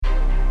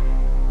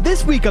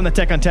This week on the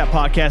Tech on Tap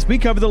podcast, we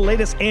cover the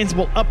latest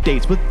Ansible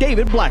updates with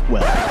David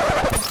Blackwell.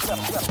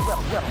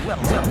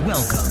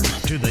 Welcome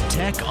to the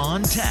Tech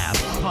on Tap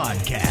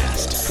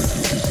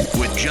podcast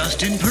with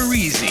Justin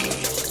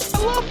Parisi.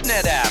 I love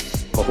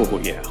NetApp. Oh,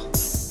 yeah.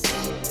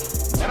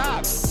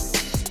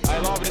 NetApp. I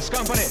love this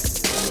company.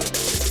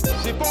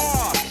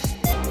 Support.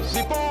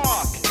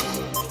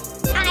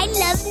 I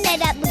love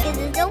NetApp because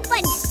it's so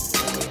fun.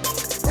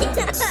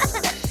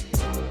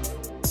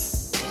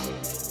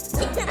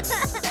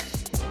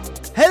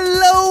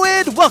 Hello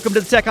and welcome to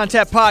the Tech on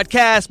Tap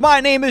podcast. My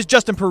name is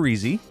Justin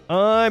Parisi.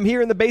 I'm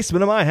here in the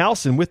basement of my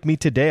house, and with me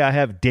today I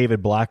have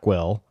David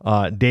Blackwell.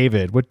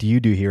 David, what do you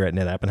do here at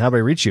NetApp, and how do I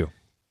reach you?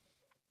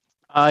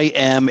 I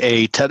am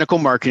a technical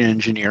marketing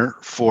engineer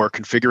for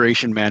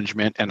configuration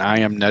management, and I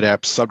am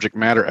NetApp's subject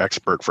matter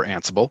expert for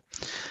Ansible.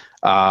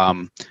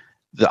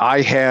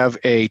 I have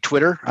a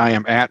Twitter. I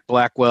am at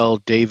Blackwell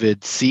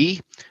David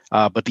C.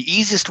 But the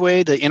easiest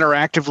way to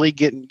interactively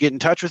get in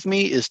touch with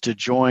me is to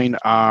join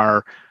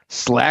our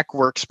Slack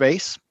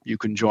workspace. You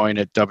can join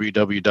at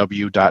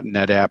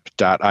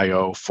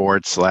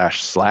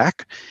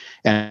www.netapp.io/Slack.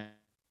 And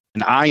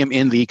I am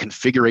in the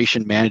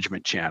configuration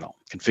management channel.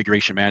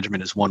 Configuration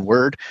management is one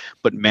word,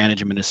 but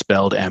management is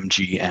spelled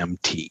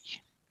MGMT.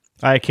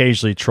 I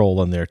occasionally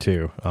troll in there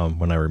too,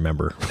 when I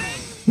remember.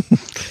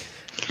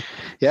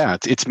 Yeah,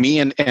 it's me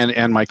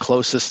and my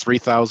closest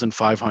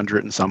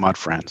 3,500 and some odd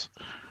friends.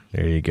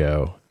 There you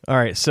go. All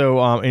right. So,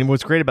 and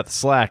what's great about the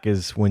Slack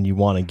is when you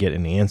want to get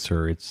an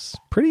answer, it's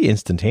pretty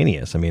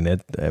instantaneous. I mean,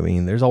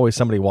 there's always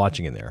somebody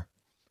watching in there.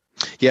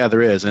 Yeah,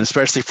 there is, and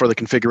especially for the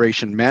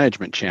configuration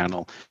management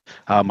channel,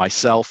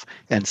 myself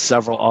and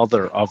several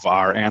other of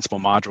our Ansible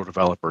module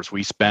developers,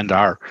 we spend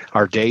our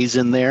days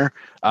in there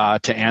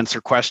to answer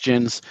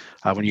questions.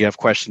 When you have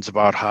questions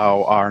about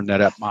how our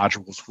NetApp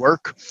modules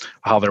work,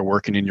 how they're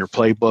working in your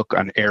playbook,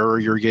 an error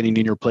you're getting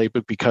in your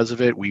playbook because of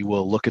it, we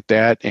will look at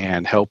that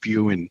and help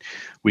you, and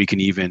we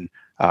can even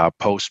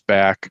post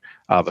back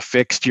the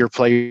fix to your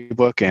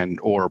playbook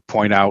or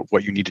point out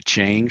what you need to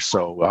change.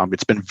 So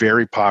it's been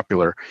very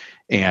popular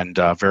and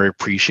very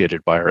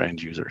appreciated by our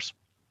end users.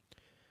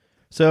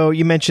 So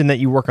you mentioned that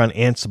you work on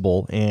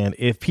Ansible, and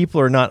if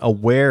people are not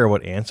aware of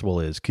what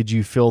Ansible is, could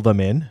you fill them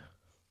in?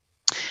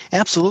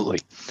 Absolutely.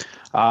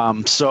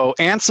 So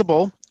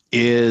Ansible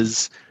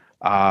is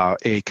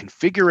a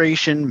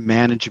configuration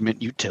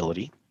management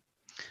utility.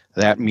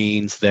 That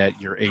means that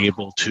you're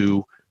able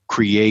to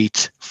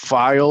create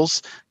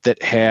files that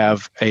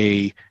have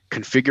a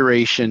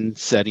configuration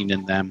setting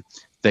in them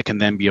that can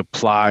then be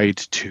applied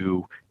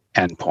to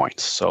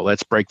endpoints. So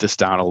let's break this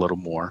down a little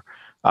more.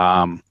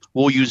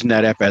 We'll use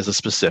NetApp as a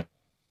specific.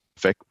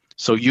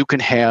 So you can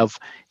have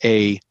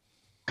a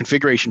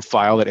configuration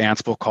file that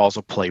Ansible calls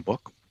a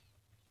playbook.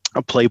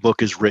 A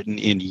playbook is written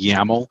in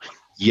YAML,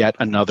 yet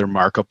another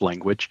markup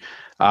language.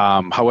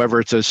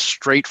 However, it's as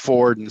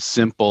straightforward and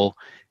simple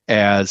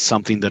as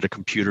something that a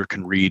computer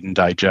can read and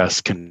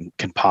digest can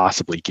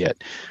possibly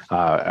get.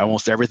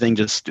 Almost everything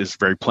just is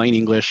very plain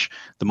English.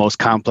 The most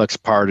complex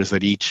part is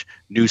that each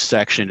new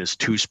section is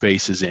 2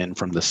 spaces in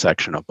from the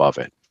section above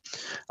it.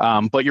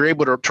 But you're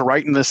able to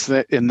write in this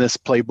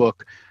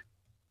playbook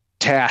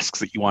tasks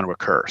that you want to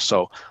occur.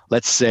 So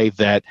let's say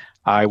that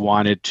I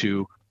wanted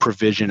to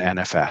provision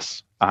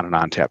NFS on an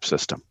ONTAP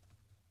system.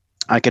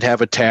 I could have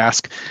a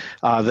task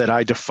that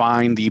I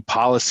define the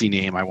policy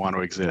name I want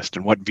to exist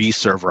and what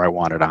vServer I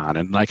want it on.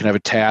 And I can have a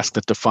task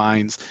that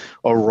defines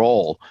a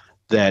role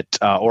that,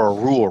 or a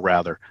rule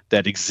rather,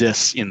 that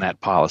exists in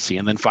that policy.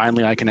 And then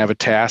finally, I can have a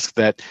task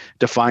that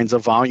defines a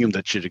volume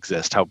that should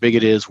exist, how big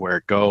it is, where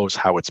it goes,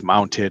 how it's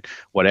mounted,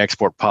 what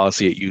export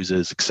policy it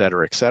uses, et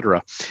cetera, et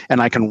cetera.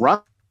 And I can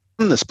run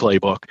this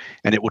playbook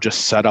and it will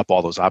just set up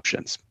all those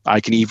options.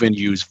 I can even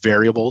use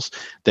variables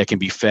that can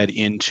be fed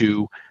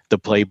into the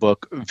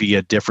playbook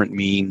via different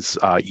means,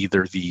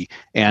 either the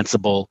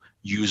Ansible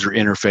user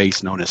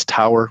interface known as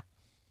Tower,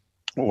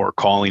 or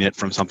calling it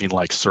from something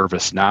like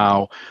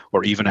ServiceNow,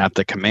 or even at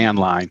the command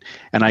line.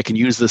 And I can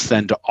use this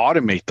then to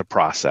automate the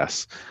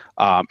process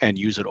and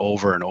use it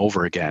over and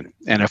over again.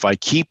 And if I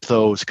keep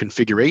those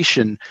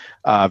configuration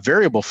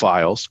variable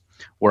files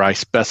where I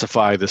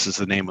specify this is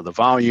the name of the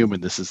volume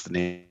and this is the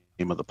name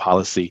of the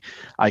policy,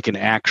 I can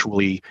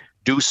actually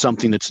do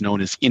something that's known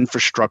as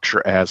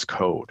infrastructure as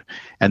code.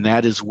 And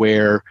that is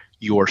where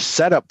your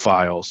setup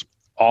files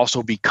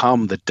also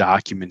become the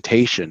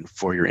documentation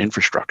for your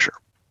infrastructure.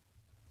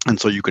 And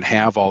so you can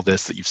have all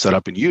this that you've set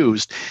up and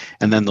used,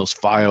 and then those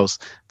files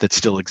that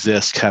still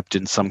exist kept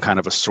in some kind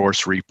of a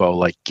source repo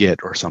like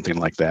Git or something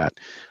like that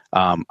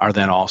are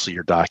then also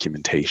your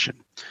documentation.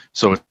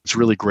 So it's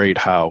really great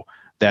how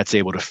that's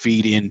able to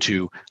feed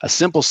into a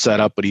simple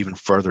setup, but even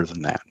further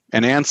than that.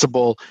 And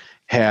Ansible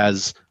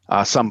has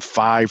some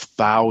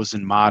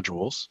 5,000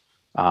 modules,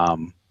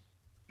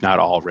 not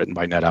all written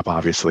by NetApp,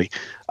 obviously.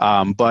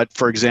 But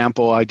for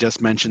example, I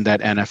just mentioned that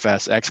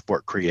NFS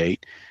export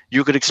create.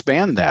 You could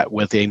expand that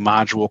with a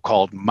module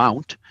called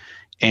mount,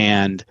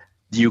 and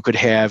you could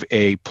have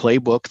a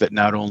playbook that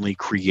not only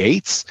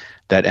creates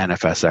that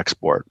NFS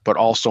export, but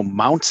also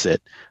mounts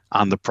it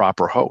on the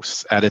proper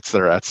hosts, edits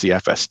their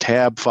etcfs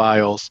tab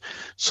files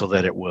so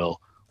that it will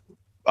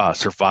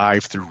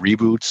survive through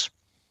reboots,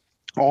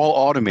 all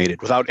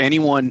automated without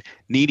anyone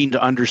needing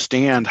to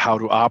understand how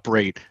to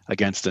operate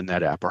against a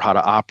NetApp or how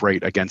to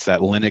operate against that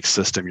Linux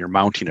system you're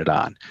mounting it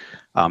on.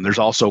 There's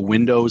also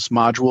Windows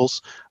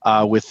modules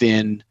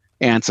within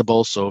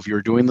Ansible. So if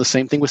you're doing the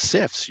same thing with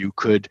CIFS, you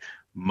could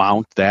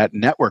mount that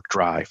network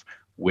drive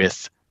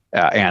with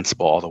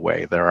Ansible all the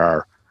way. There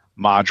are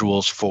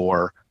modules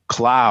for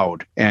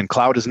cloud, and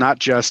cloud is not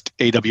just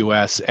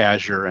AWS,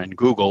 Azure, and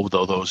Google,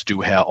 though those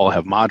do all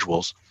have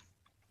modules,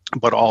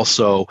 but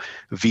also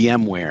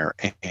VMware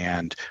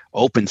and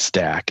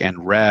OpenStack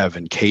and Rev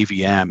and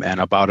KVM and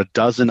about a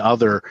dozen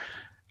other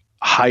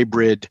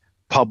hybrid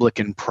public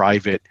and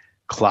private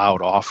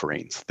cloud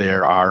offerings.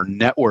 There are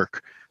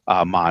network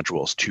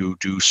modules to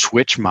do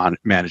switch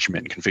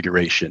management and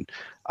configuration,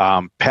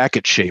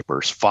 packet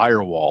shapers,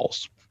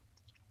 firewalls.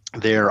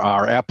 There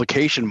are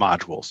application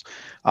modules.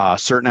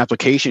 Certain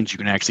applications you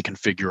can actually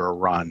configure or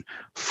run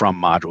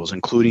from modules,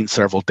 including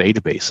several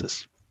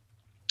databases.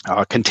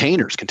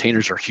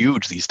 Containers are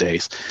huge these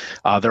days.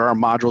 There are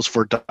modules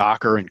for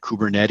Docker and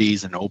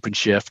Kubernetes and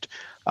OpenShift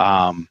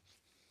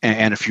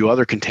and a few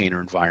other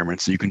container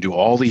environments. So you can do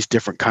all these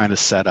different kind of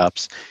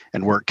setups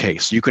and work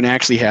case. You can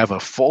actually have a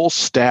full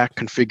stack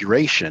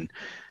configuration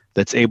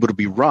that's able to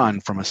be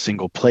run from a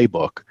single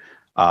playbook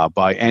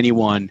by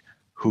anyone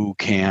who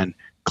can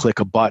click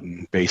a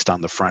button based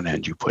on the front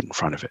end you put in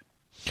front of it.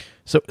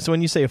 So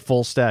when you say a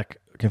full stack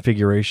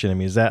configuration, I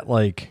mean, is that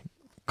like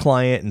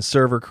client and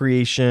server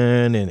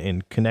creation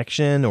and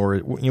connection, or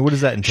what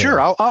does that entail? Sure,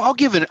 I'll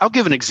give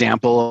an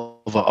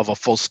example of a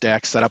full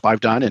stack setup I've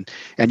done,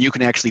 and you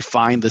can actually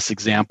find this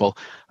example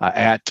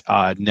at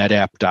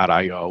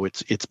netapp.io.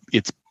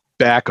 It's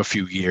back a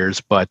few years,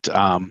 but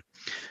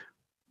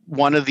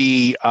one of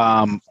the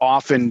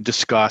often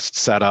discussed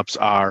setups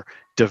are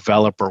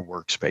developer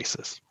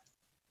workspaces.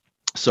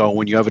 So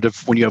when you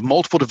have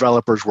multiple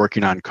developers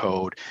working on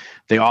code,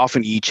 they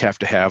often each have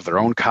to have their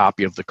own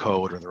copy of the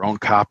code or their own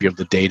copy of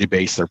the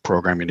database they're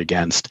programming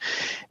against.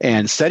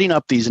 And setting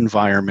up these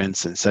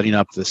environments and setting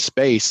up this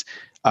space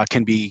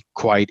can be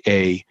quite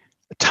a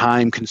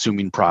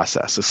time-consuming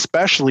process,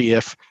 especially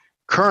if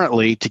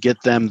currently to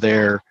get them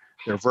their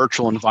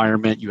virtual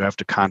environment, you have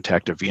to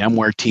contact a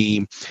VMware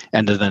team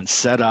and to then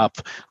set up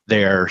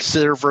their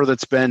server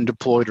that's been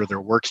deployed or their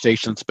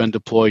workstation that's been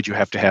deployed. You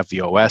have to have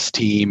the OS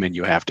team and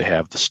you have to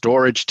have the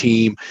storage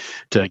team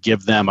to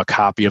give them a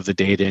copy of the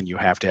data, and you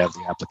have to have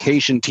the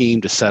application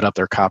team to set up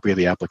their copy of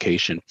the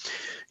application.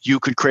 You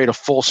could create a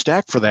full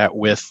stack for that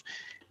with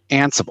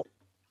Ansible.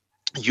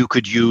 You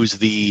could use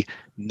the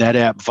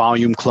NetApp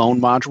volume clone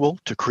module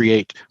to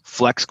create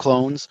flex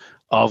clones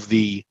of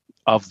the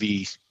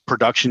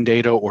production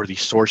data or the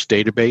source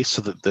database,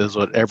 so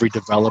that every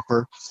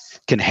developer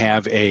can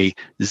have a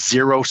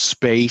zero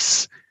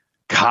space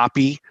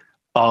copy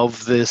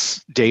of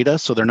this data.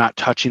 So they're not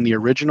touching the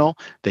original,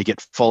 they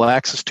get full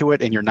access to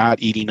it, and you're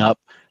not eating up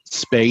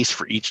space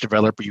for each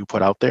developer you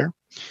put out there.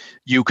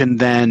 You can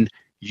then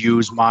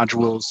use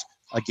modules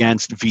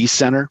against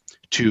vCenter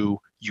to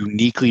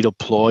uniquely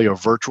deploy a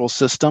virtual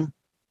system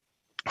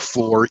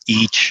for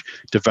each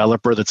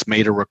developer that's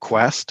made a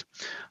request.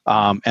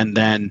 And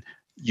then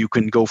you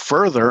can go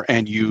further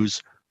and use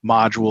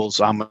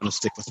modules. I'm going to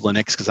stick with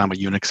Linux because I'm a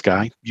Unix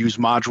guy. Use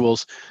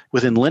modules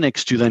within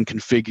Linux to then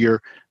configure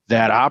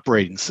that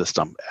operating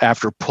system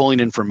after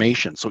pulling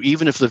information. So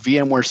even if the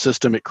VMware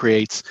system it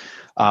creates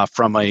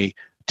from a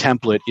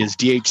template is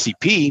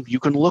DHCP,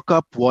 you can look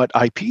up what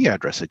IP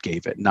address it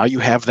gave it. Now you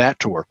have that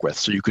to work with.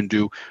 So you can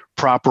do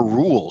proper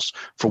rules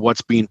for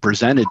what's being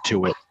presented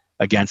to it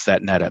against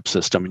that NetApp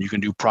system, and you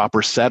can do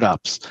proper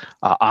setups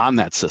on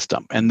that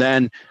system. And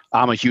then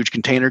I'm a huge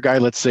container guy.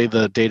 Let's say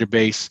the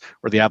database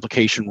or the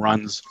application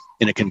runs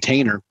in a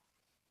container.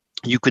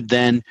 You could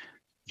then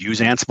use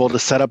Ansible to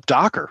set up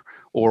Docker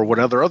or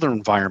whatever other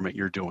environment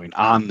you're doing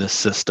on this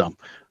system,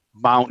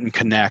 mount and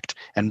connect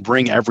and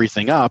bring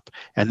everything up,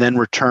 and then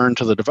return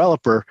to the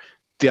developer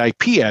the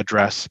IP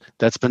address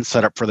that's been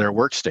set up for their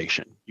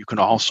workstation. You can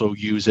also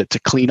use it to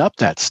clean up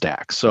that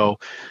stack. So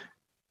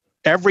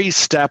every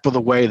step of the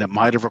way that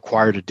might have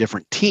required a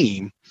different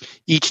team,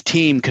 each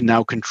team can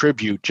now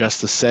contribute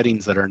just the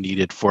settings that are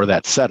needed for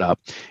that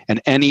setup.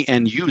 And any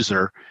end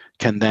user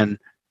can then,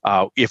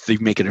 if they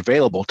make it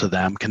available to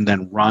them, can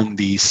then run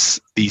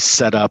these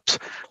setups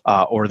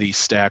or these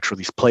stacks or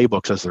these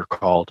playbooks, as they're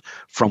called,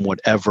 from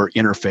whatever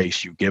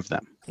interface you give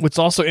them. What's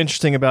also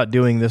interesting about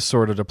doing this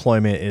sort of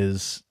deployment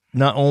is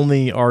not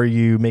only are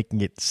you making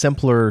it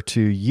simpler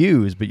to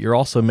use, but you're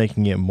also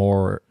making it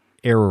more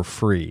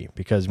error-free,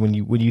 because when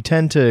you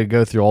tend to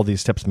go through all these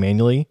steps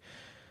manually,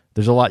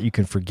 there's a lot you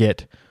can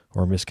forget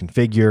or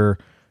misconfigure,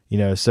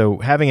 so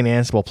having an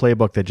Ansible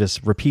playbook that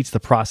just repeats the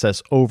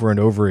process over and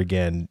over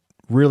again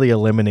really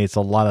eliminates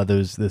a lot of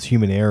those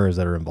human errors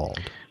that are involved.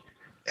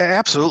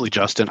 Absolutely,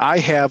 Justin. I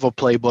have a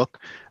playbook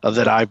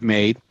that I've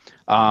made.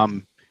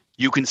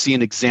 You can see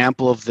an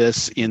example of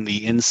this in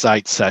the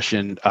Insight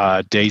session,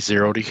 Day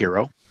 0 to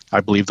Hero. I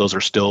believe those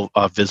are still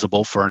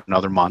visible for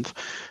another month,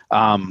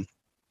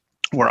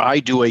 where I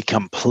do a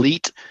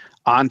complete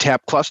ONTAP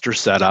cluster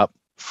setup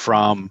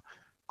from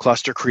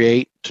cluster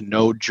create to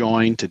node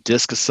join to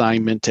disk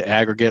assignment to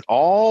aggregate,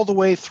 all the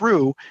way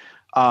through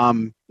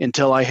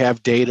until I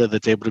have data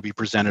that's able to be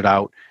presented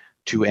out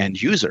to end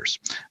users.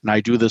 And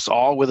I do this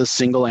all with a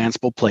single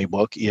Ansible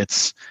playbook.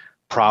 It's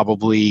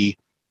probably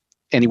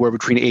anywhere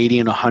between 80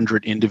 and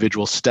 100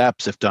 individual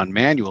steps if done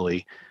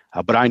manually.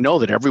 But I know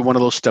that every one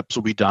of those steps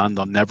will be done.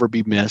 They'll never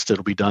be missed.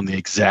 It'll be done the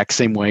exact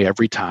same way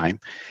every time.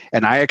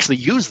 And I actually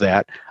use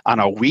that on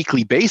a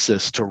weekly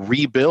basis to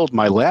rebuild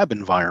my lab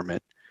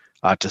environment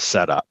to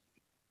set up.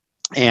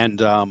 And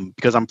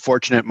because I'm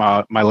fortunate,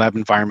 my lab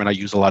environment, I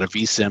use a lot of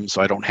vSIM,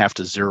 so I don't have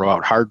to zero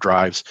out hard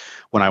drives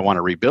when I want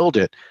to rebuild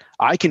it.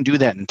 I can do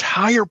that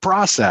entire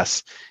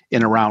process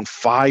in around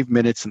 5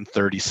 minutes and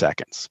 30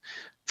 seconds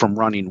from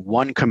running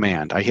one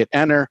command. I hit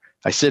enter,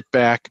 I sit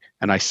back,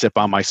 and I sip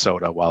on my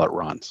soda while it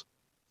runs.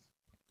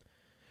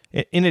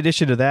 In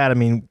addition to that, I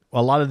mean,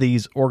 a lot of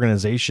these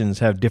organizations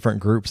have different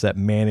groups that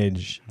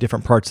manage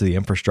different parts of the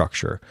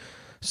infrastructure.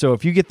 So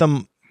if you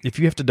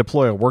have to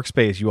deploy a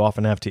workspace, you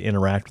often have to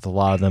interact with a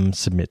lot of them,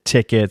 submit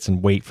tickets,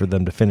 and wait for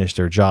them to finish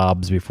their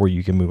jobs before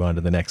you can move on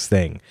to the next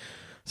thing.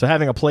 So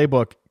having a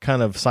playbook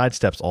kind of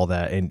sidesteps all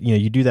that. And,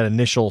 you do that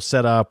initial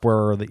setup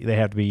where they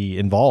have to be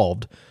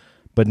involved.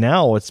 But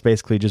now it's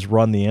basically just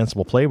run the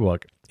Ansible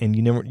playbook, and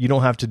you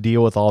don't have to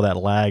deal with all that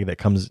lag that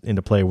comes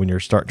into play when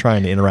you're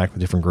trying to interact with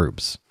different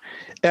groups.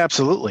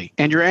 Absolutely.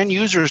 And your end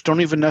users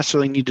don't even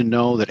necessarily need to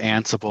know that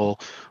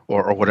Ansible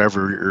or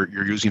whatever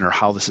you're using or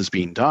how this is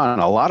being done.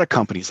 A lot of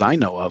companies I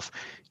know of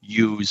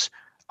use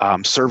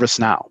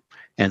ServiceNow.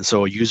 And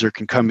so a user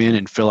can come in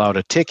and fill out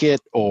a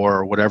ticket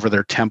or whatever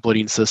their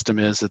templating system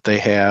is that they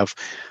have.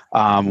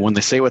 When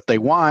they say what they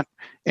want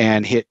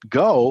and hit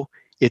go,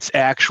 it's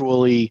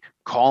actually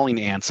calling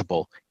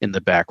Ansible in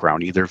the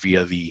background, either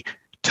via the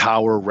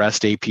Tower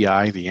REST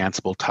API, the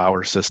Ansible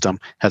Tower system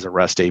has a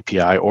REST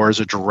API, or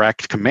as a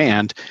direct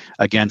command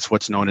against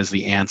what's known as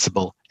the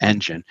Ansible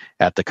engine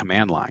at the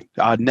command line.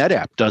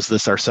 NetApp does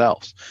this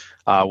ourselves.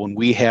 When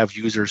we have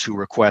users who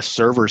request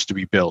servers to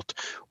be built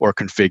or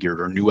configured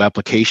or new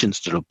applications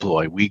to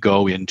deploy, we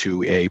go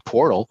into a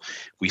portal,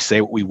 we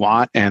say what we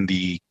want and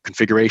the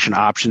configuration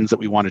options that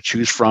we want to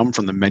choose from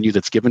the menu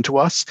that's given to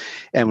us.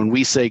 And when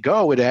we say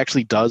go, it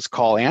actually does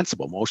call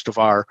Ansible. Most of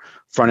our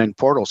front-end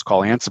portals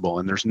call Ansible,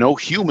 and there's no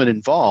human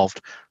involved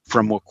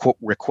from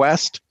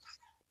request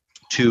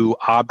to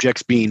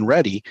objects being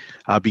ready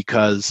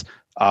because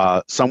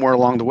somewhere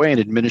along the way, an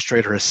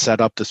administrator has set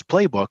up this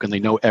playbook and they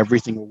know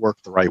everything will work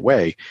the right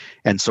way.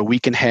 And so we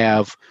can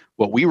have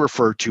what we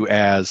refer to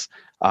as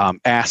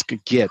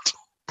ask-get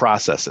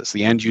processes.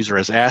 The end user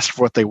has asked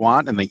for what they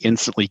want and they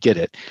instantly get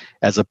it,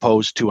 as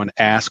opposed to an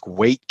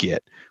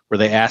ask-wait-get, where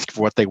they ask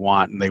for what they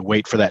want and they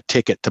wait for that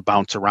ticket to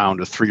bounce around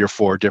to 3 or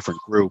 4 different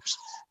groups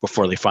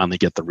before they finally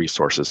get the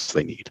resources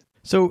they need.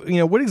 So,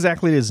 what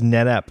exactly is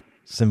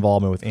NetApp's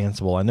involvement with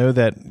Ansible? I know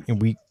that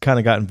we kind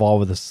of got involved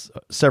with this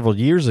several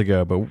years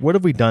ago, but what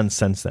have we done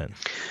since then?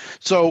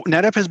 So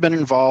NetApp has been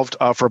involved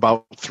for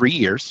about 3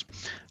 years.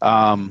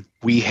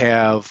 We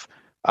have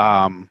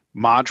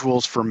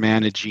modules for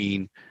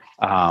managing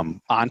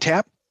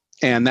ONTAP,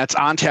 and that's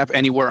ONTAP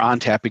anywhere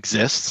ONTAP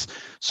exists.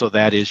 So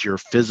that is your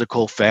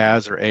physical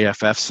FAS or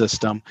AFF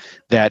system.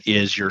 That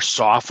is your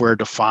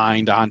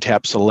software-defined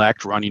ONTAP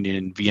Select running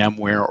in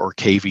VMware or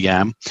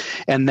KVM.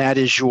 And that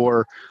is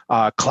your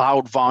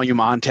Cloud Volume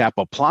ONTAP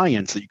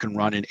appliance that you can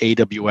run in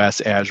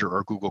AWS, Azure,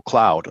 or Google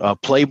Cloud. A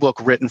playbook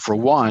written for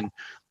one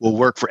will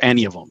work for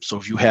any of them. So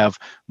if you have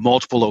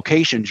multiple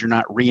locations, you're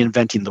not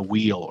reinventing the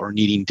wheel or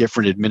needing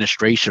different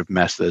administrative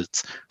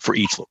methods for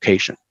each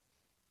location.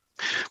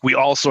 We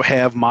also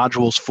have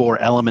modules for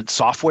Element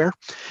Software.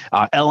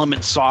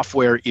 Element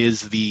Software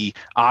is the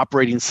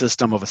operating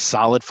system of a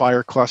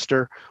SolidFire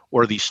cluster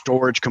or the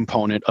storage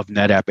component of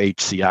NetApp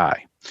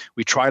HCI.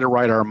 We try to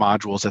write our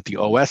modules at the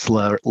OS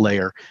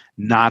layer,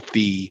 not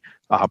the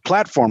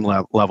platform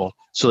level,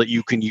 so that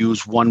you can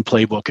use one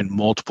playbook in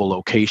multiple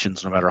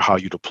locations no matter how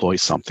you deploy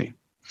something.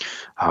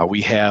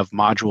 We have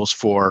modules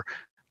for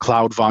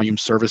Cloud Volume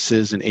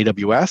Services in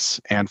AWS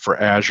and for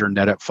Azure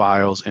NetApp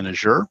Files in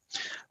Azure.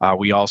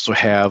 We also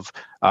have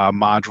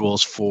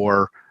modules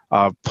for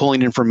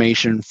pulling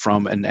information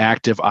from an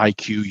Active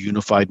IQ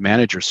Unified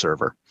Manager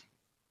server.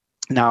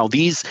 Now,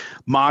 these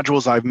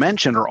modules I've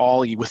mentioned are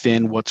all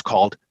within what's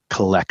called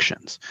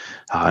collections.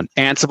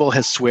 Ansible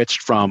has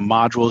switched from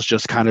modules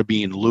just kind of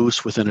being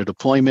loose within a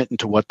deployment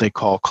into what they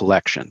call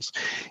collections.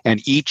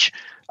 And each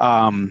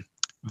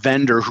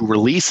vendor who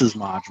releases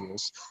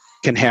modules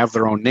can have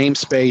their own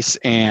namespace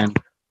and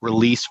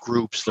release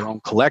groups, their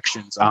own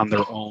collections on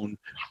their own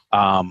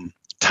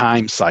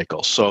time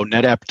cycle. So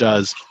NetApp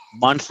does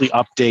monthly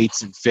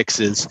updates and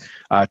fixes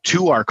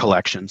to our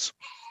collections.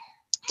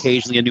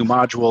 Occasionally a new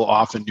module,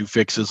 often new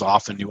fixes,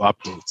 often new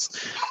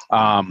updates.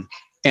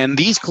 And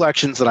these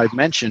collections that I've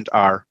mentioned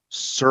are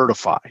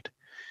certified.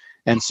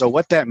 And so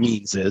what that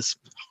means is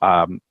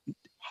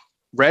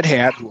Red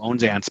Hat, who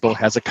owns Ansible,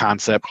 has a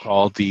concept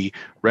called the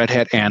Red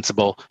Hat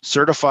Ansible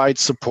Certified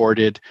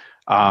Supported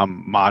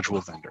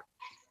Module Vendor.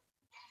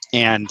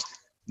 And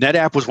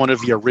NetApp was one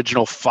of the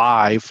original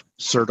 5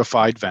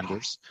 certified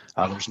vendors.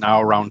 There's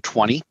now around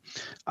 20,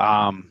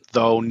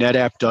 though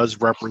NetApp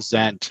does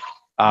represent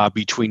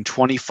between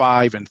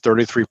 25 and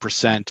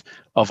 33%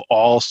 of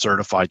all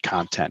certified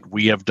content.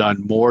 We have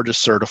done more to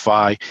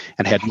certify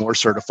and had more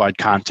certified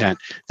content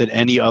than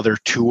any other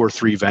 2 or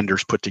 3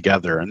 vendors put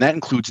together. And that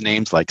includes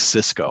names like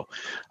Cisco.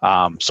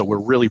 So we're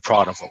really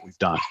proud of what we've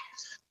done.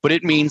 But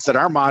it means that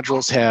our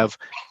modules have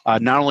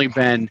not only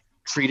been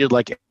treated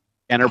like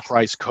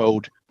enterprise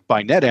code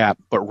by NetApp,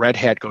 but Red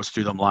Hat goes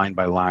through them line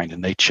by line,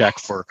 and they check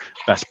for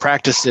best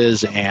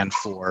practices and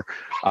for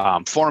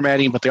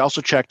formatting, but they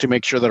also check to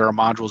make sure that our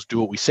modules do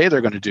what we say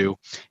they're going to do,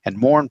 and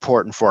more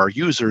important for our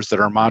users, that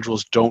our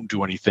modules don't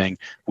do anything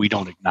we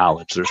don't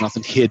acknowledge. There's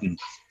nothing hidden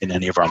in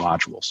any of our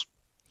modules.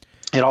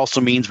 It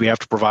also means we have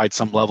to provide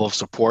some level of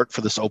support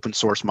for this open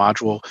source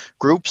module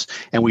groups,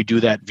 and we do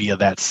that via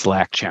that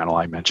Slack channel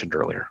I mentioned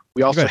earlier.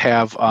 We also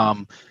have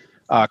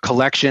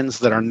collections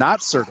that are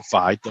not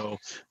certified, though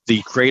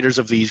the creators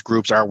of these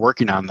groups are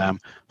working on them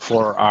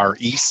for our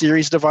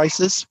E-Series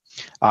devices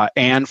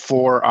and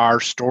for our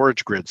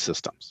storage grid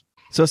systems.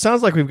 So it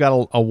sounds like we've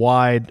got a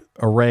wide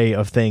array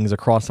of things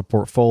across the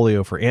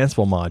portfolio for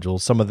Ansible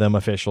modules, some of them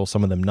official,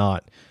 some of them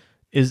not.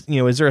 Is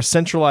there a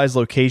centralized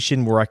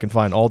location where I can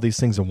find all these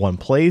things in one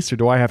place, or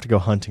do I have to go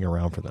hunting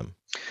around for them?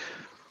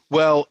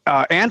 Well,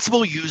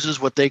 Ansible uses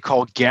what they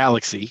call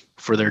Galaxy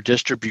for their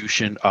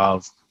distribution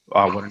of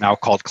what are now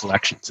called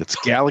collections. It's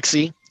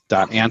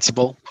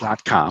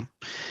galaxy.ansible.com.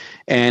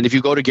 And if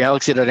you go to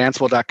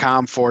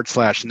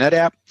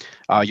galaxy.ansible.com/NetApp,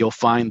 you'll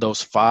find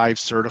those 5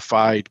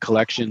 certified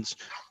collections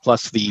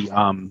plus the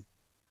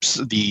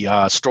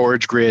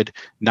storage grid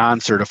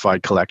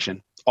non-certified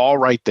collection, all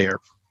right there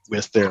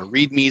with their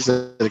READMEs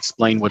that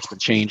explain what's been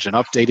changed and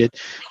updated,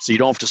 so you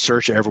don't have to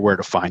search everywhere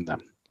to find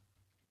them.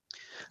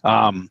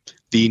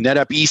 The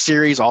NetApp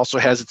E-Series also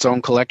has its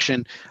own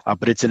collection,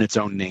 but it's in its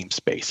own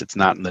namespace. It's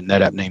not in the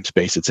NetApp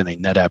namespace. It's in a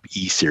NetApp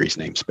E-Series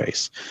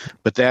namespace.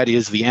 But that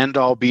is the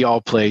end-all,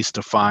 be-all place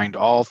to find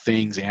all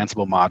things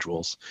Ansible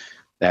modules.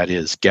 That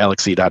is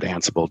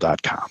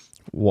galaxy.ansible.com.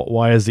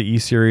 Why is the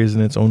E-Series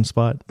in its own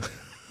spot?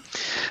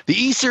 The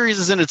E-Series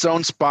is in its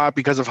own spot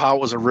because of how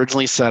it was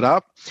originally set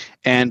up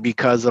and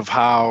because of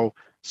how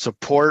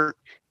support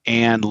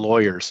and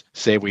lawyers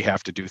say we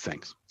have to do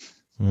things.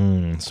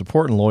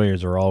 Support and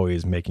lawyers are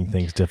always making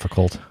things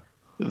difficult.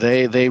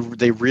 They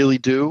really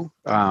do.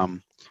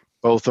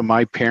 Both of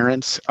my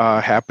parents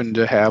happen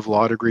to have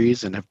law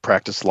degrees and have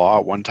practiced law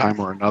at one time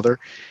or another.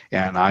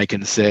 And I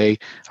can say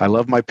I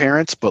love my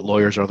parents, but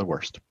lawyers are the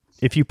worst.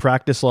 If you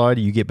practice law,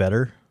 do you get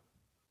better?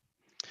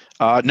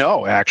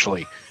 No,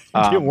 actually.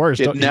 You get worse,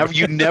 don't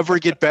you? You never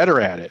get better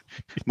at it.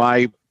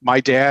 My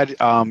dad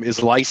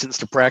is licensed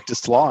to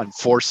practice law in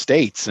 4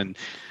 states, and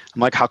I'm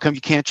like, how come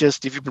you can't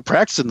just, if you've been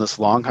practicing this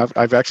long,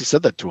 I've actually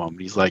said that to him.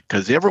 He's like,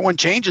 because everyone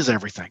changes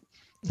everything.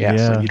 Yeah,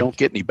 so you don't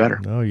get any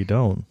better. No, you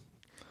don't.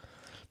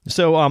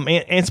 So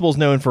Ansible is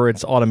known for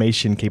its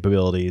automation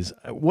capabilities.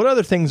 What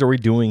other things are we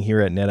doing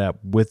here at NetApp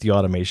with the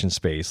automation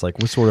space? Like,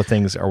 what sort of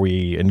things are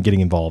we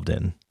getting involved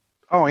in?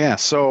 Oh, yeah.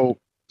 So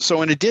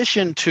in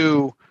addition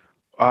to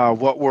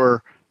what we're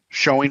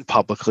showing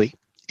publicly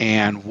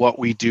and what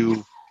we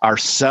do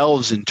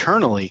ourselves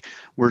internally,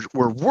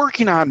 we're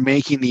working on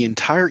making the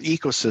entire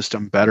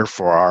ecosystem better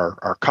for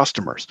our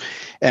customers.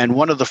 And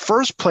one of the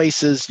first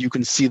places you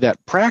can see that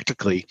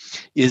practically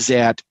is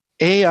at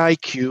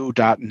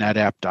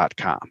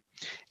aiq.netapp.com.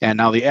 And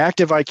now the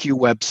ActiveIQ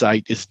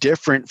website is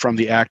different from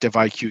the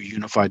ActiveIQ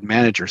Unified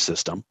Manager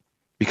System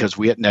because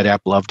we at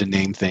NetApp love to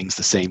name things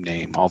the same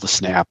name, all the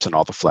snaps and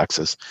all the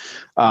flexes.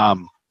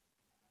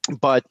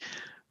 But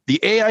the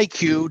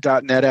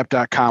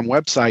aiq.netapp.com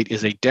website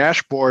is a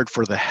dashboard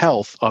for the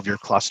health of your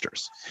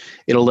clusters.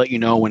 It'll let you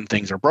know when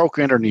things are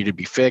broken or need to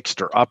be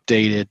fixed or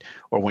updated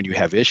or when you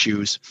have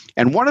issues.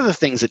 And one of the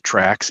things it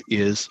tracks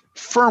is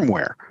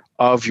firmware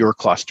of your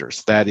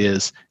clusters. That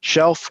is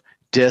shelf,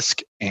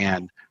 disk,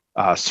 and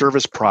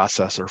service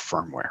processor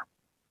firmware.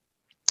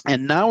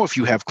 And now if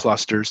you have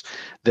clusters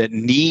that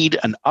need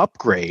an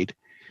upgrade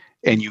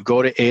and you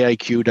go to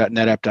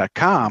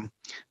aiq.netapp.com,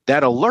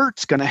 that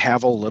alert's going to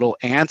have a little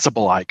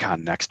Ansible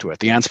icon next to it.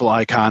 The Ansible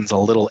icon's a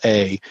little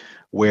A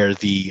where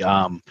the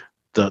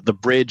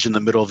bridge in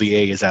the middle of the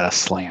A is at a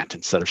slant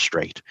instead of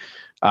straight.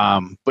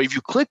 But if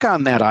you click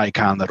on that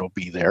icon that'll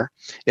be there,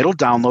 it'll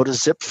download a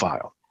zip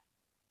file.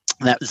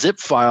 That zip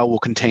file will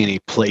contain a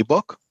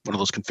playbook, one of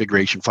those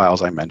configuration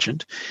files I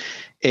mentioned,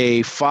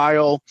 a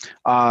file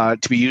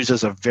to be used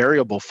as a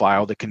variable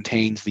file that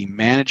contains the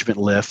management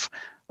list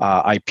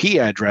IP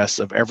address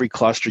of every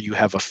cluster you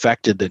have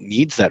affected that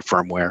needs that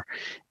firmware,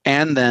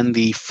 and then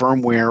the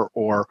firmware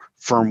or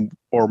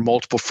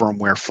multiple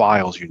firmware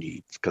files you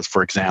need. Because,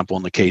 for example,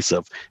 in the case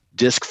of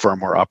disk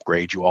firmware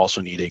upgrade, you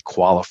also need a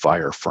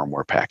qualifier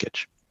firmware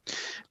package.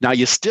 Now,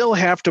 you still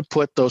have to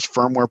put those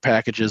firmware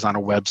packages on a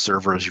web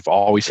server, as you've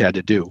always had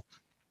to do.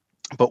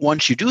 But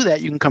once you do that,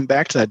 you can come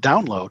back to that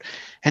download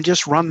and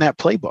just run that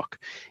playbook.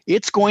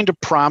 It's going to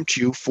prompt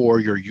you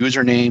for your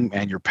username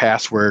and your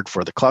password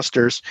for the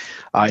clusters.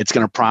 It's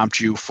going to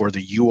prompt you for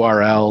the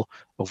URL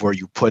of where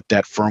you put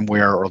that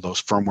firmware or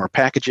those firmware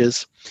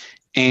packages.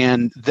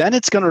 And then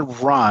it's going to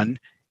run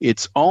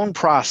its own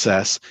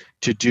process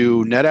to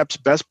do NetApp's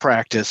best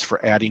practice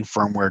for adding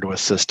firmware to a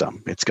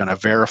system. It's going to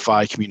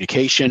verify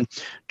communication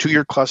to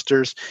your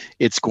clusters.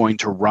 It's going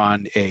to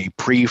run a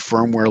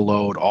pre-firmware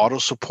load auto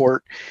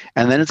support,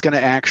 and then it's going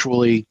to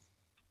actually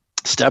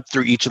step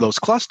through each of those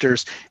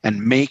clusters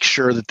and make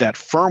sure that that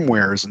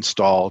firmware is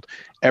installed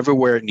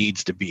everywhere it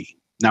needs to be.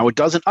 Now, it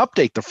doesn't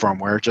update the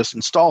firmware, it just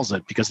installs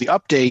it, because the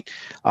update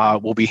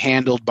will be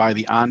handled by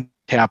the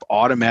ONTAP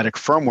automatic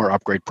firmware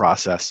upgrade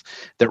process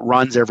that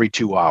runs every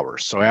 2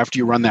 hours. So after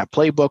you run that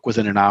playbook,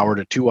 within an hour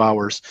to 2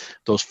 hours,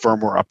 those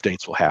firmware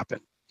updates will happen.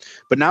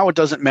 But now it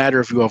doesn't matter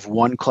if you have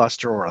one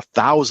cluster or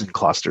 1,000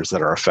 clusters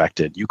that are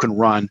affected. You can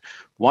run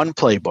one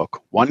playbook,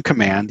 one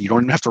command. You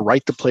don't even have to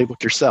write the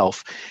playbook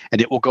yourself, and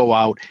it will go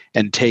out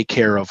and take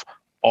care of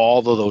all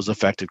of those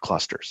affected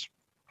clusters.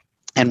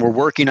 And we're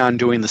working on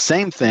doing the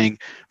same thing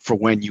for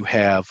when you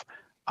have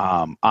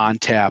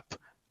ONTAP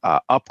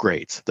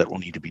upgrades that will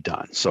need to be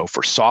done. So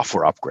for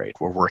software upgrade,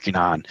 we're working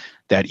on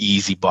that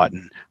easy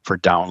button for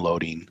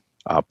downloading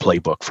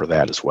playbook for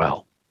that as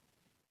well.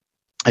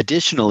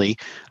 Additionally,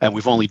 and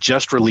we've only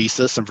just released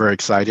this, I'm very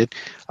excited,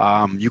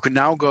 you can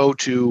now go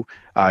to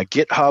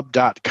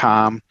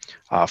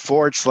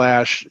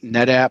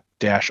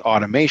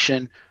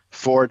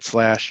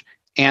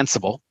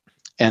github.com/NetApp-automation/Ansible,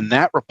 and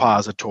that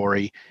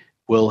repository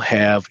will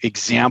have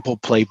example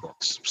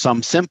playbooks,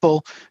 some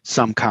simple,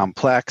 some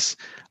complex,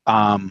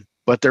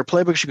 but they're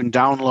playbooks you can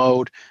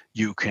download,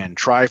 you can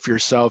try for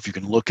yourself, you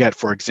can look at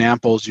for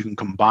examples, you can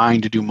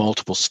combine to do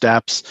multiple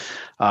steps.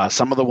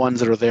 Some of the ones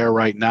that are there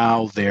right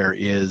now, there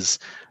is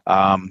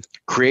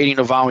creating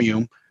a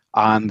volume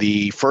on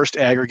the first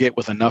aggregate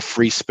with enough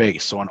free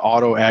space, so an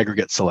auto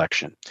aggregate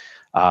selection.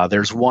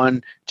 There's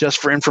one just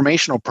for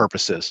informational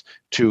purposes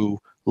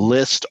to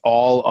list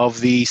all of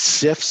the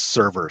CIFS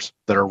servers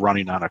that are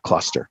running on a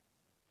cluster.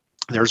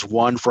 There's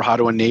one for how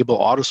to enable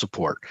auto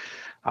support,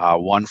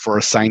 one for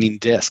assigning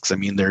disks. I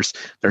mean, there's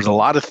a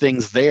lot of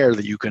things there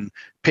that you can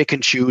pick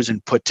and choose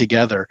and put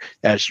together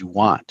as you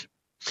want.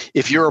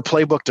 If you're a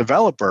playbook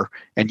developer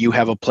and you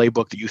have a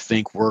playbook that you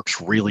think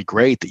works really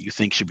great, that you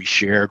think should be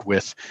shared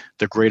with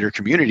the greater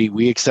community,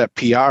 we accept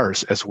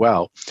PRs as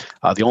well.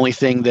 The only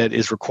thing that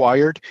is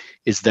required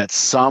is that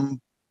some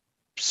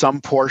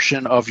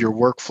portion of your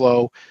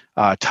workflow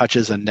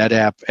touches a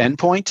NetApp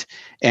endpoint,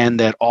 and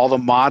that all the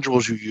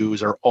modules you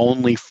use are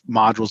only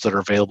modules that are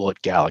available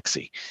at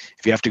Galaxy.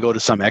 If you have to go to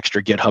some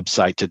extra GitHub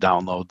site to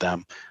download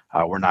them,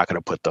 we're not going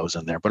to put those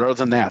in there. But other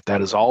than that,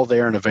 that is all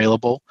there and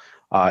available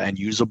and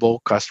usable.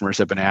 Customers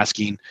have been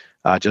asking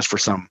just for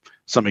some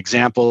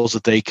examples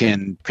that they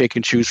can pick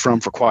and choose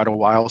from for quite a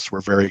while, so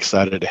we're very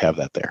excited to have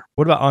that there.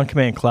 What about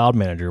OnCommand Cloud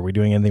Manager? Are we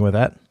doing anything with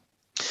that?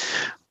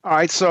 All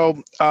right,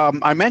 so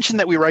I mentioned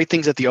that we write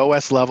things at the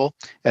OS level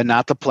and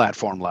not the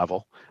platform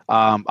level.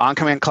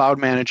 OnCommand Cloud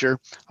Manager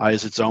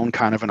is its own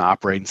kind of an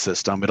operating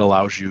system. It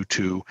allows you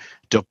to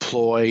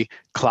deploy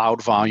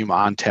Cloud Volume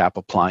ONTAP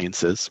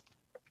appliances.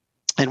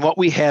 And what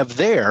we have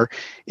there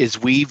is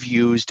we've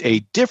used a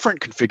different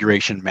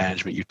configuration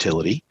management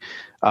utility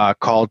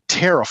called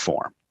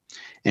Terraform.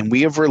 And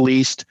we have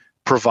released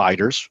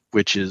providers,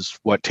 which is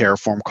what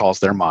Terraform calls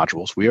their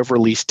modules. We have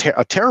released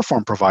a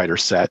Terraform provider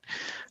set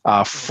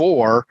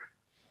for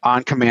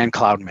OnCommand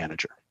Cloud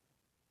Manager.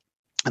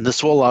 And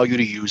this will allow you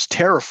to use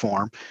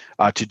Terraform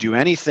to do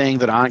anything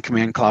that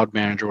OnCommand Cloud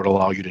Manager would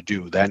allow you to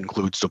do. That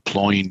includes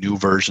deploying new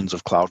versions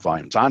of Cloud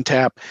Volumes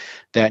ONTAP.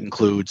 That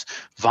includes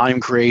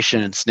volume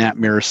creation and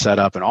SnapMirror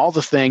setup and all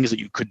the things that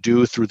you could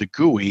do through the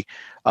GUI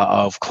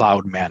of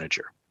Cloud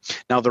Manager.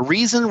 Now, the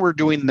reason we're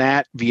doing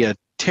that via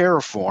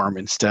Terraform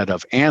instead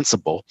of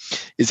Ansible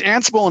is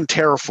Ansible and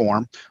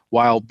Terraform,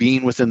 while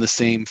being within the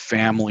same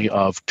family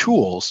of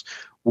tools,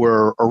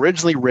 were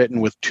originally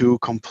written with two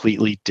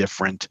completely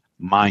different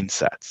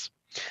mindsets.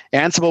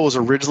 Ansible was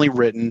originally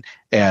written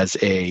as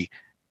a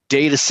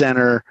data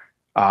center,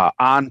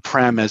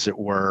 on-prem, as it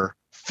were,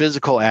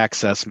 physical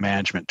access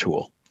management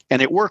tool.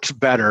 And it works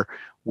better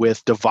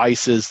with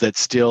devices that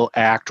still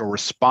act or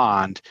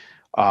respond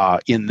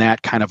in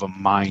that kind of a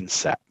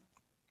mindset.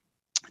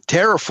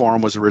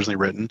 Terraform was originally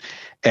written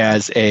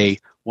as a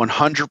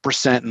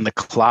 100% in the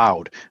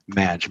cloud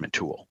management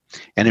tool.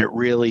 And it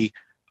really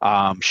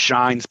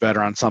shines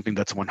better on something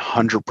that's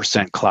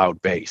 100%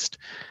 cloud-based.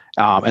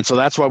 And so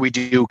that's why we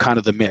do kind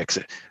of the mix.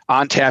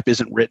 ONTAP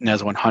isn't written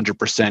as a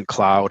 100%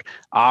 cloud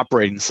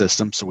operating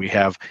system, so we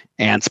have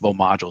Ansible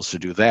modules to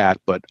do that.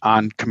 But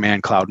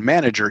OnCommand Cloud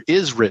Manager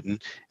is written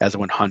as a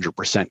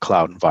 100%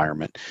 cloud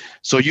environment.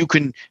 So you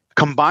can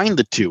combine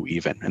the two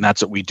even, and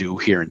that's what we do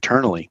here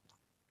internally.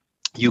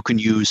 You can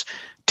use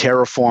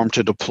Terraform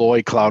to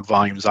deploy Cloud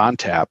Volumes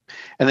ONTAP,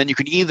 and then you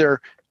can either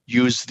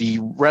use the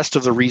rest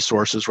of the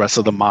resources, rest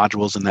of the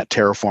modules in that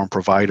Terraform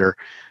provider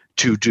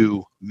to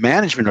do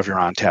management of your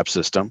ONTAP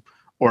system,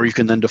 or you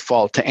can then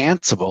default to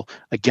Ansible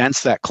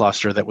against that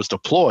cluster that was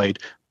deployed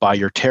by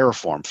your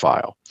Terraform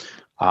file.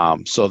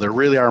 So there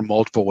really are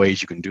multiple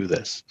ways you can do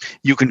this.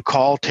 You can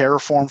call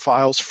Terraform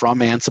files from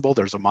Ansible.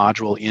 There's a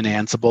module in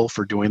Ansible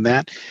for doing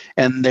that.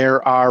 And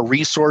there are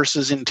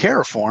resources in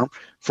Terraform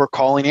for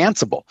calling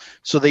Ansible.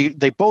 So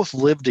they both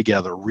live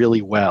together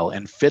really well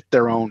and fit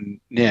their own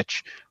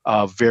niche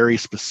of very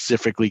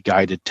specifically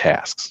guided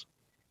tasks.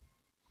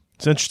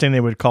 It's interesting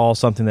they would call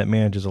something that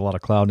manages a lot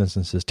of cloud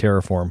instances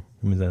Terraform.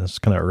 I mean, that's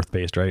kind of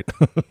Earth-based, right?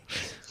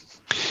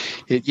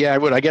 Yeah, I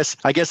would. I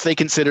guess they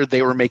considered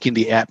they were making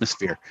the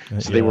atmosphere,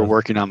 so they were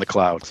working on the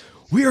clouds.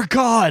 We are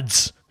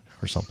gods,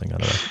 or something. I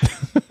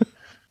don't know.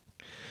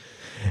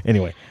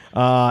 Anyway,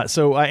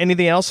 so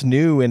anything else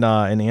new in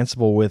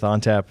Ansible with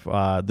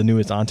ONTAP, the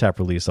newest ONTAP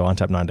release, so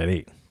ONTAP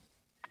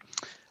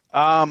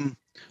 9.8?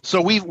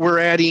 So we're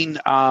adding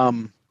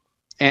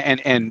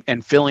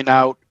and filling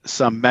out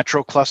some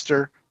Metro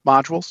cluster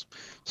modules.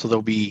 So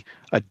there'll be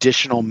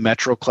additional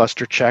Metro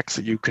cluster checks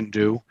that you can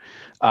do.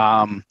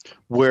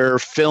 We're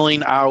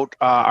filling out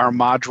our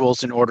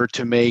modules in order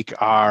to make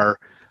our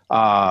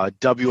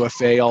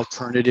WFA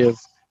alternative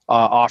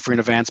offering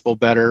of Ansible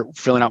better,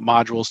 filling out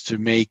modules to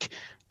make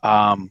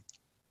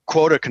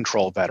quota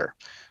control better.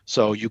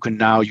 So you can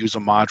now use a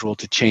module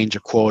to change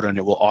a quota and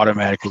it will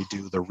automatically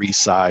do the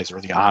resize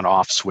or the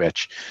on-off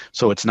switch.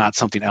 So it's not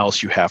something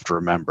else you have to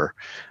remember.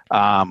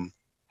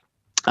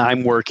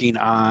 I'm working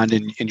on,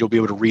 and you'll be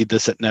able to read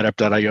this at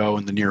netapp.io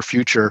in the near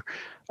future,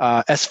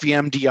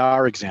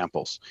 SVMDR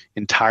examples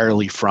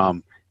entirely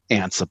from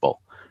Ansible.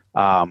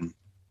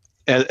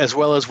 As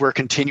well as we're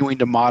continuing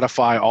to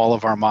modify all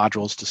of our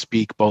modules to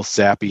speak both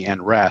ZAPI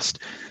and REST,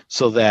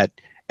 so that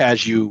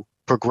as you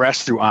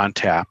progress through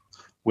ONTAP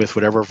with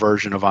whatever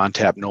version of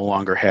ONTAP no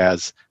longer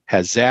has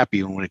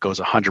ZAPI, and when it goes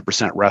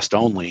 100% REST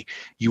only,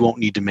 you won't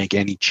need to make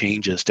any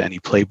changes to any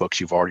playbooks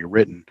you've already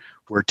written.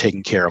 We're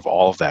taking care of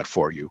all of that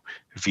for you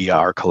via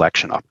our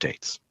collection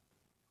updates.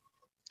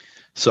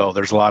 So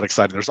there's a lot of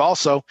exciting. There's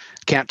also,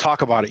 can't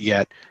talk about it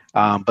yet,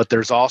 but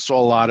there's also a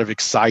lot of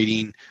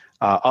exciting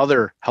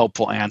other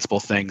helpful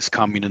Ansible things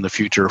coming in the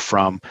future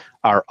from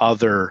our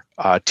other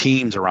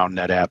teams around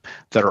NetApp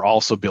that are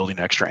also building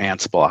extra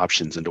Ansible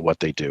options into what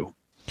they do.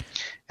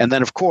 And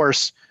then, of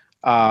course,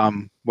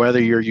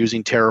 whether you're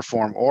using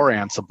Terraform or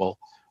Ansible,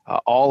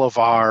 all of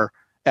our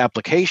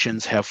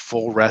applications have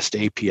full REST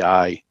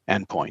API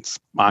endpoints,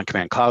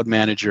 on-command cloud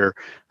manager,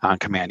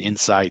 on-command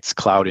insights,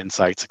 cloud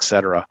insights,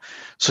 etc.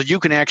 So you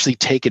can actually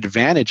take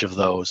advantage of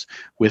those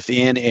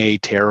within a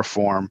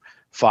Terraform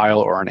file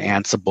or an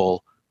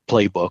Ansible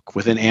playbook.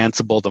 Within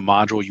Ansible, the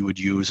module you would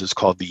use is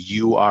called the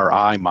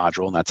URI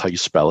module, and that's how you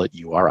spell it,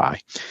 URI.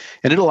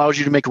 And it allows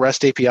you to make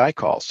REST API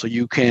calls. So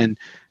you can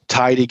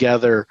tie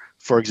together,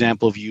 for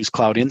example, if you use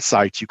Cloud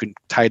Insights, you can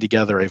tie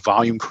together a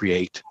volume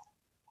create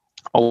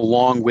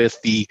along with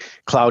the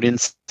Cloud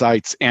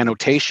Insights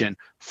annotation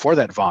for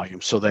that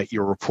volume so that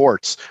your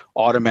reports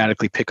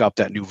automatically pick up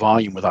that new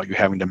volume without you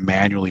having to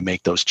manually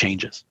make those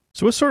changes.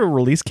 So what sort of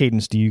release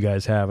cadence do you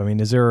guys have? I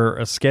mean, is there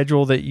a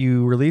schedule that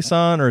you release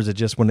on, or is it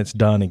just when it's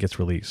done, it gets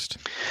released?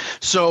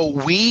 So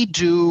we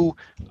do,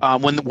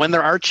 when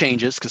there are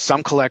changes, because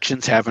some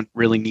collections haven't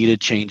really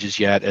needed changes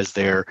yet as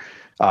they're,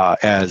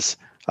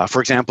 for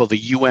example, the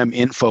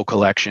info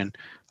collection,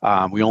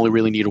 we only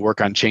really need to work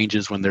on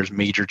changes when there's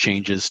major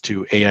changes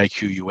to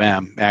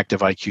AIQ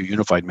Active IQ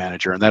Unified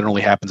Manager, and that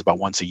only happens about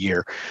once a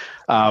year.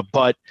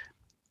 But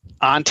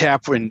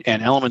ONTAP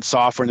and Element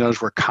Software and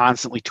those, we're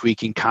constantly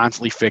tweaking,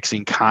 constantly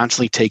fixing,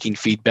 constantly taking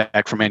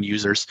feedback from end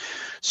users.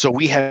 So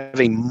we have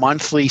a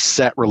monthly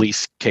set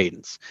release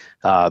cadence.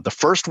 The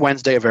first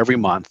Wednesday of every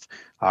month,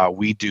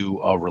 we do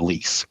a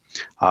release.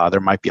 There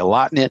might be a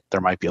lot in it,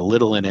 there might be a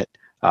little in it,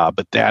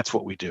 but that's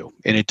what we do.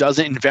 And it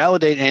doesn't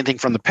invalidate anything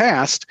from the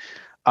past.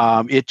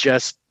 It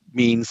just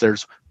means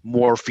there's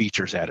more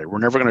features added. We're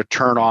never going to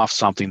turn off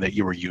something that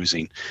you were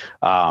using.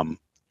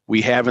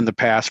 We have in the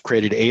past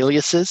created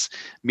aliases,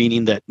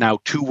 meaning that now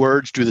two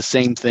words do the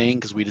same thing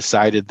because we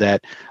decided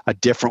that a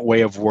different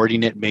way of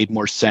wording it made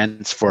more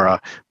sense for a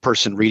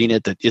person reading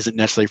it that isn't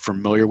necessarily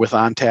familiar with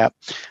ONTAP.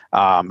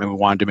 And we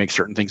wanted to make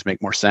certain things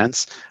make more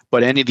sense.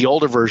 But any of the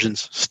older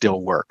versions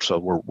still work. So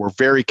we're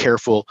very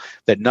careful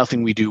that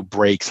nothing we do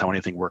breaks how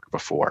anything worked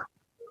before.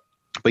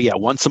 But yeah,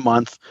 once a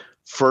month,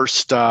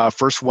 first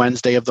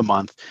Wednesday of the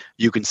month,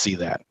 you can see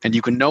that. And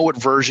you can know what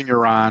version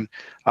you're on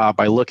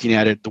by looking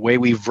at it. The way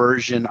we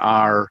version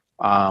our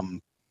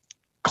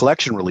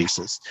collection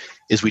releases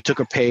is we took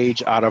a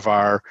page out of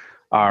our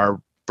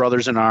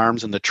Brothers in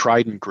Arms and the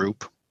Trident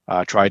group.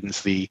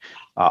 Trident's the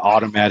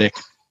automatic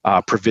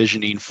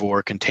provisioning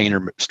for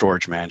container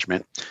storage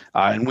management.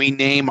 And we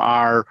name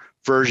our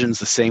versions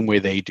the same way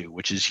they do,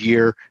 which is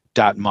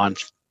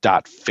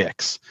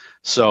year.month.fix.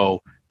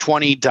 So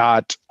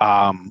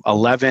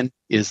 20.11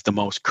 is the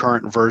most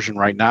current version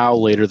right now.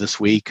 Later this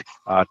week,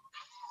 as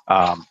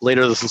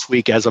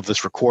of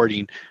this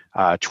recording,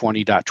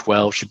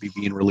 20.12 should be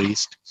being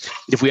released.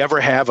 If we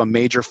ever have a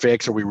major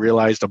fix or we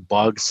realized a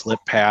bug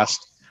slipped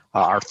past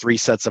our 3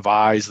 sets of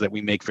eyes that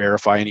we make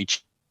verify any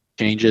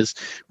changes,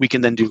 we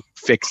can then do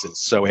fixes.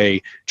 So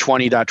a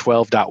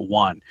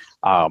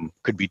 20.12.1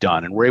 could be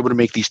done. And we're able to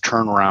make these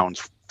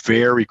turnarounds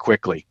very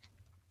quickly.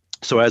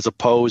 So as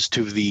opposed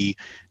to the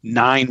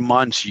 9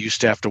 months you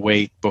used to have to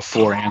wait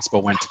before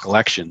Ansible went to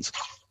collections,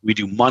 we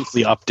do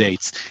monthly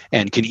updates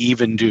and can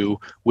even do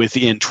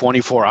within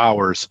 24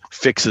 hours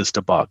fixes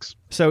to bugs.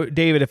 So,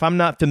 David, if I'm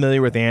not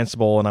familiar with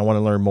Ansible and I want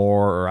to learn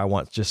more, or I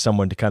want just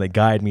someone to kind of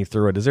guide me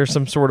through it, is there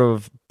some sort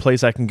of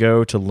place I can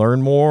go to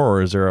learn more,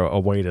 or is there a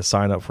way to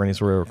sign up for any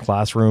sort of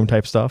classroom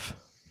type stuff?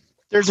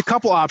 There's a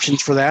couple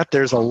options for that.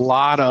 There's a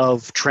lot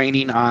of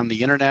training on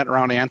the internet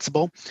around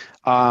Ansible.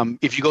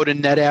 If you go to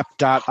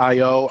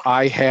netapp.io,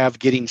 I have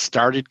getting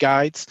started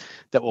guides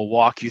that will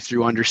walk you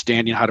through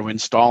understanding how to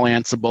install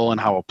Ansible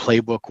and how a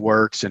playbook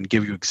works and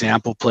give you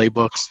example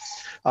playbooks.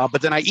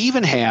 But then I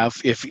even have,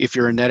 if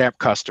you're a NetApp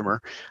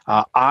customer,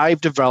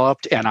 I've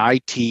developed and I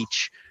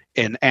teach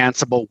an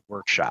Ansible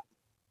workshop.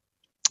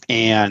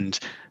 And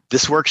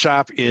this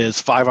workshop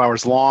is 5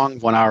 hours long.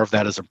 1 hour of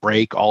that is a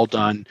break, all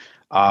done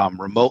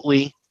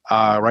remotely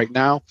right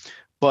now.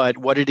 But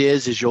what it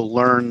is you'll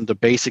learn the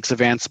basics of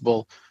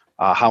Ansible,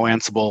 how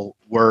Ansible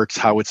works,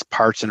 how its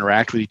parts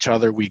interact with each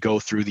other. We go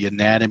through the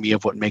anatomy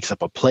of what makes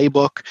up a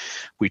playbook.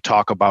 We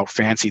talk about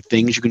fancy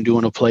things you can do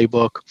in a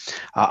playbook.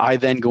 I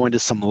then go into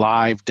some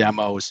live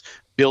demos,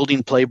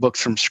 building playbooks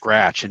from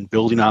scratch and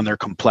building on their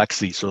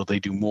complexity so that they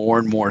do more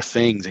and more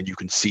things, and you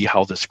can see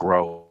how this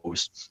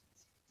grows.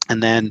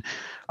 And then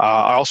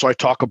I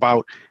talk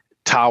about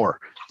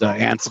Tower, the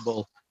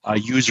Ansible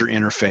user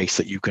interface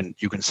that you can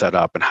set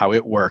up and how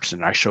it works,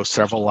 and I show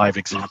several live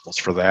examples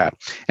for that.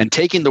 And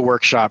taking the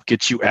workshop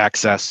gets you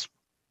access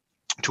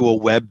to a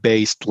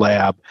web-based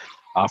lab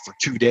for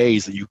 2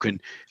 days that you can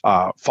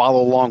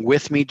follow along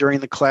with me during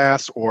the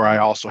class, or I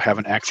also have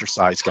an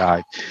exercise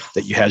guide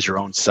that has your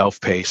own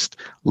self-paced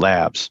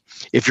labs.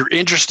 If you're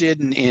interested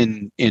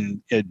in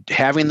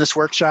having this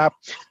workshop,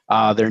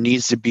 there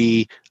needs to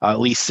be at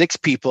least 6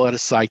 people at a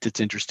site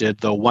that's interested,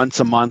 though once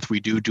a month we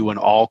do an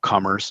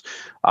all-comers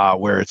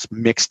where it's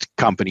mixed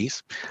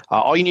companies.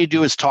 All you need to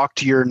do is talk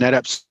to your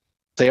NetApp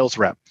sales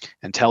rep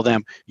and tell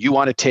them you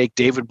want to take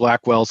David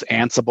Blackwell's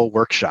Ansible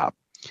workshop.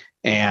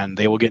 And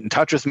they will get in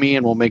touch with me,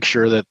 and we'll make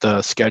sure that the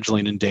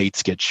scheduling and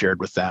dates get shared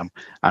with them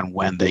on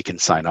when they can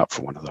sign up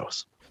for one of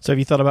those. So have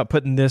you thought about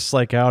putting this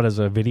out as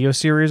a video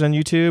series on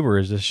YouTube, or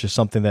is this just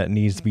something that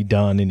needs to be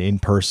done in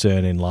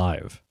person and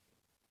live?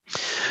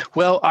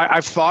 Well,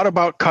 I've thought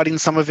about cutting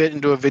some of it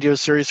into a video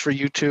series for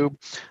YouTube,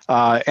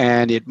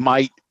 and it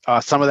might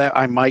some of that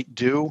I might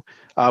do.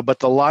 But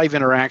the live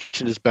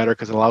interaction is better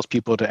because it allows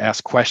people to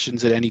ask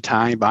questions at any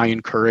time. I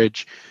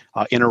encourage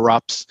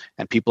interrupts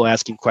and people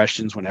asking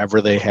questions whenever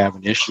they have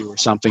an issue or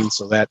something.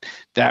 So that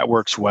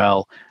works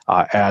well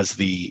as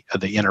the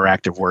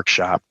interactive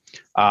workshop.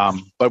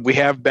 But we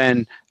have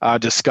been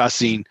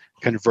discussing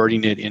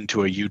converting it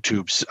into a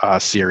YouTube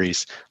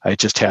series. It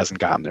just hasn't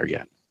gotten there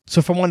yet. So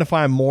if I want to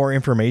find more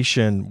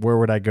information, where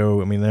would I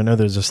go? I mean, I know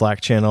there's a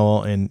Slack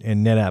channel and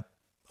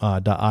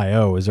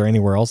netapp.io. Is there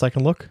anywhere else I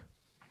can look?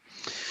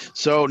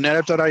 So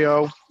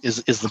netapp.io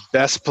is the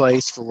best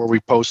place for where we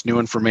post new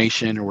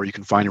information or where you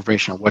can find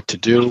information on what to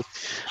do.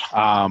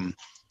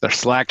 The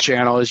Slack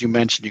channel, as you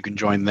mentioned, you can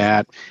join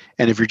that.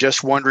 And if you're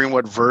just wondering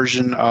what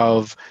version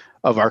of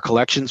our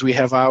collections we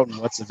have out and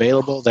what's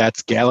available,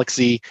 that's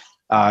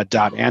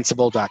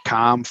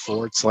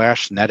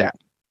galaxy.ansible.com/NetApp.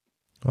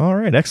 All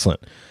right,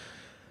 excellent.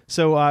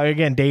 So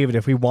again, David,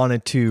 if we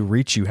wanted to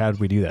reach you, how do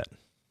we do that?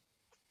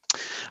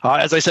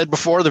 As I said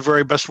before, the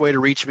very best way to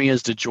reach me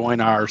is to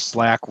join our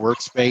Slack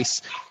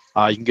workspace.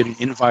 You can get an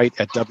invite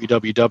at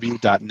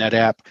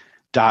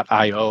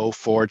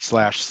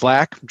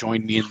www.netapp.io/Slack.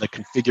 Join me in the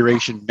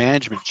configuration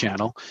management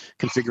channel.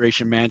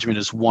 Configuration management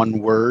is one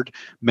word.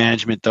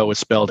 Management, though, is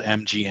spelled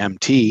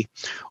MGMT.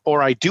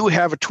 Or I do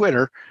have a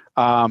Twitter.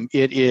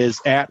 It is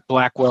at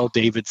Blackwell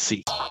David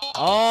C.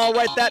 All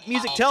right, that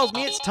music tells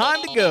me it's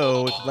time to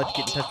go. If you'd like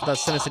to get in touch with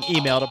us, send us an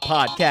email to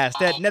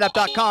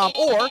podcast@netapp.com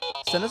or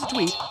send us a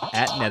tweet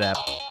 @netapp.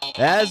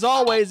 As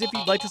always, if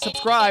you'd like to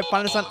subscribe,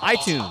 find us on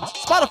iTunes,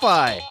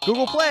 Spotify,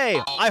 Google Play,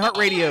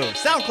 iHeartRadio,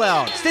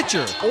 SoundCloud,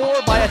 Stitcher,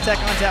 or via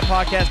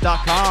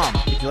TechOnTapPodcast.com.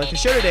 If you like the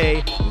show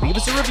today, leave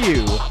us a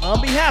review.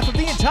 On behalf of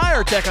the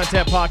entire Tech on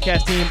Tap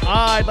podcast team,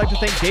 I'd like to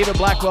thank David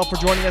Blackwell for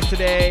joining us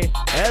today.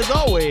 As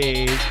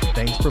always,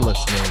 thanks for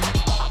listening.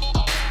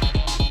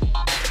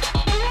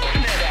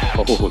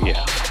 Oh,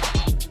 yeah.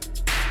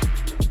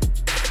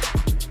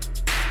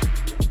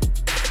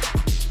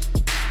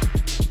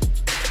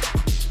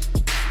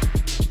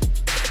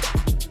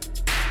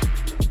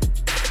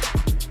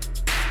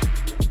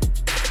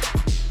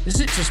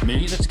 Is it just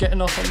me that's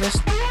getting off on this?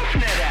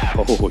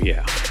 Oh,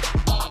 yeah.